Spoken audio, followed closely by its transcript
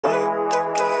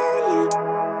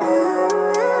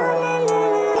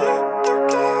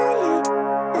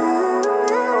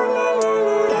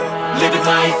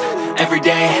life,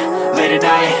 everyday, late at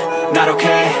night, not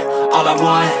okay. All I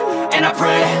want, and I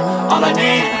pray, all I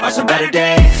need are some better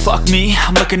days. Fuck me,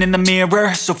 I'm looking in the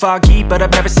mirror, so foggy, but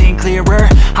I've never seen clearer.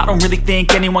 I don't really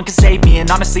think anyone can save me, and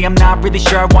honestly I'm not really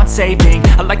sure I want saving.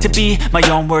 I like to be my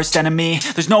own worst enemy.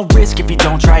 There's no risk if you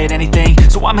don't try at anything,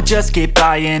 so I'ma just keep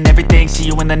buying everything. See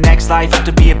you in the next life, have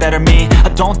to be a better me. I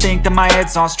don't think that my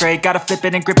head's on straight, gotta flip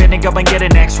it and grip it and go and get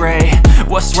an x-ray.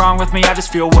 What's wrong with me? I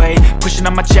just feel weight pushing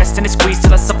on my chest and it squeezes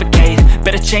till I suffocate.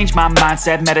 Better change my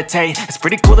mindset, meditate. It's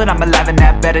pretty cool that I'm alive and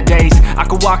have better days. I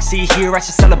could walk, see, hear, I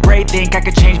should celebrate. Think I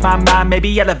could change my mind,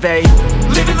 maybe elevate.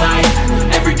 Living life,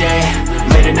 everyday,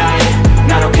 late at night,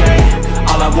 not okay.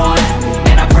 All I want,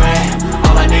 and I pray,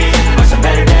 all I need are some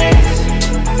better days.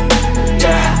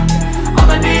 Yeah, all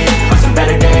I need are some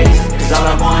better days. Cause all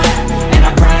I want, and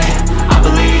I pray, I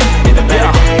believe in the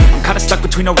better days. I'm kinda stuck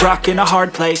between a rock and a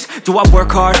hard place. Do I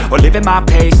work hard or live at my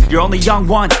pace? You're only young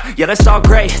once, yeah that's all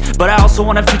great, but I also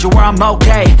want a future where I'm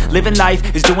okay. Living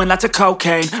life is doing lots of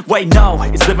cocaine. Wait no,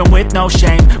 it's living with no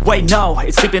shame. Wait no,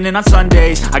 it's sleeping in on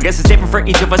Sundays. I guess it's different for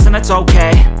each of us and that's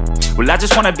okay. Well I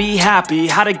just wanna be happy,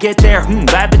 how to get there?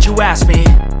 Glad that you asked me.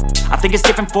 I think it's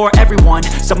different for everyone.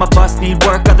 Some of us need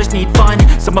work, others need fun.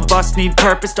 Some of us need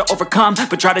purpose to overcome.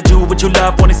 But try to do what you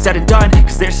love when it's said and done.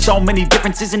 Cause there's so many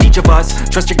differences in each of us.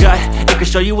 Trust your gut, it can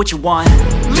show you what you want.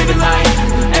 Living life,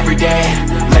 everyday,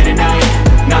 late at night,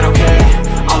 not okay.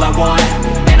 All I want,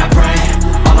 and I pray,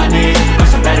 all I need are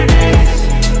some better days.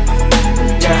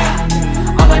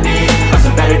 Yeah, all I need are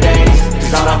some better days.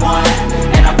 Cause all I want,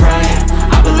 and I pray,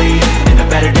 I believe in the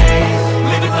better days.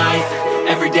 Living life,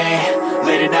 everyday,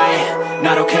 late at night,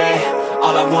 not okay.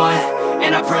 All I want,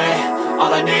 and I pray,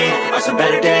 all I need are some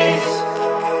better days.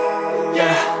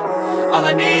 Yeah, all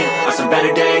I need are some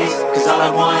better days. Cause all I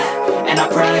want, and I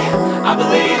pray, I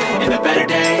believe in the better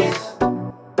days.